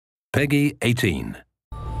Peggy 18.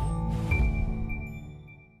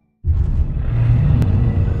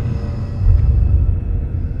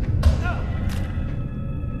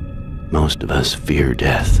 Most of us fear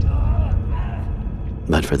death.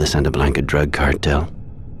 But for the Santa Blanca drug cartel,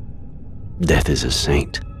 death is a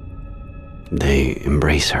saint. They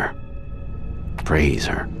embrace her, praise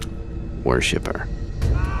her, worship her.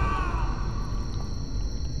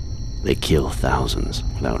 They kill thousands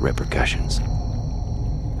without repercussions,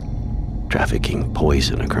 trafficking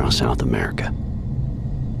poison across South America,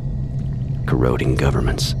 corroding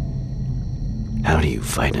governments. How do you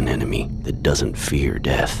fight an enemy that doesn't fear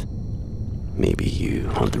death? Maybe you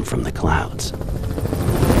hunt them from the clouds.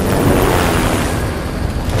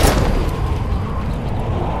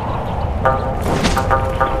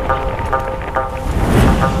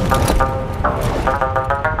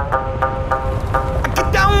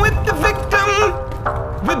 Get down with the victim.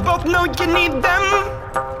 We both know you need them.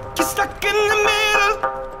 You're stuck in the middle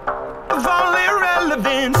of all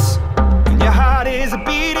irrelevance, and your heart is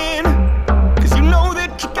beating, 'cause you know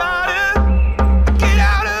that you gotta get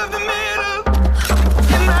out of the middle.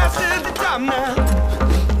 You're master at the top now.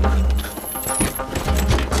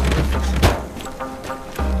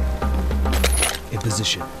 In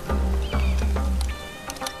position.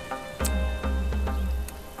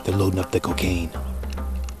 They're loading up the cocaine.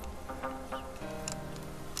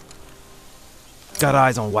 Got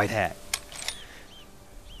eyes on White Hat.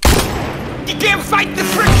 You can't fight the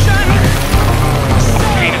friction.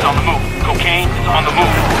 Cocaine is on the move. Cocaine is on the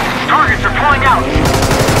move. Targets are pulling out.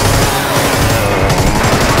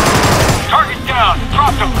 Target down.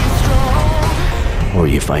 Drop them. Or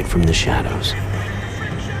you fight from the shadows.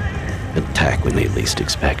 Attack when they least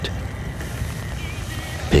expect.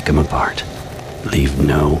 Pick them apart. Leave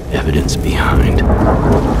no evidence behind.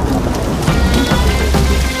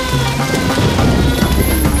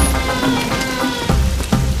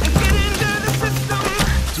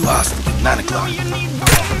 Too hostile. 9 o'clock.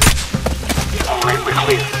 All right, we're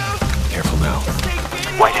clear. Careful now.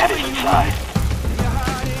 White Hat is inside.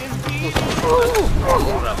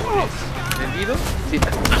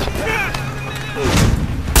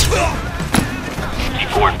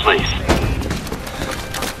 C4 in place.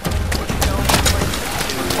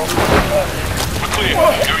 We're clear.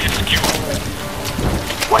 Area secure.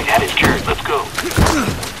 White Hat is cured. Let's go. You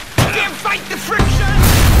can't fight the friction.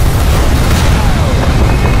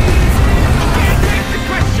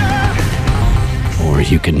 Or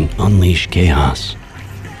you can unleash chaos.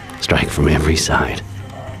 Strike from every side.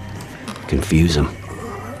 Confuse them.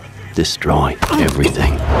 Destroy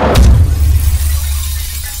everything.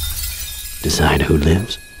 Decide who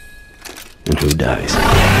lives and who dies.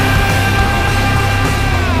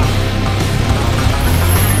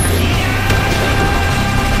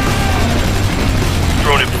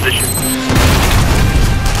 Drone in position.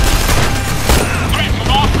 Threat from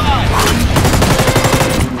all sides.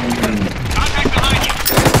 Contact behind you.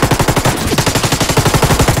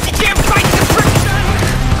 You can't fight the friction.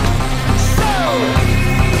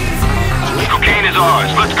 Cocaine is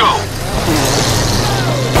ours. Let's go.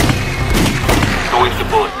 Going's the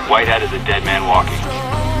bullet. White Hat is a dead man walking. You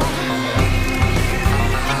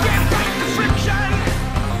can't fight the friction.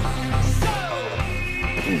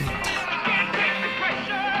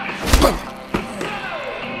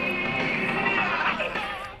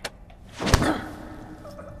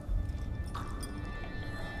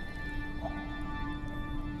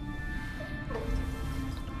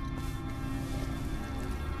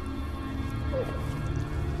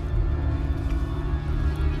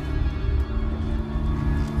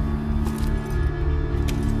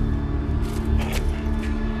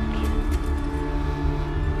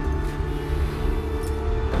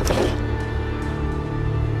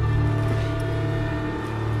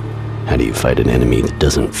 How do you fight an enemy that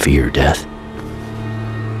doesn't fear death?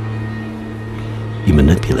 You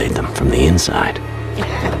manipulate them from the inside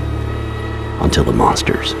until the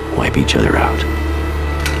monsters wipe each other out.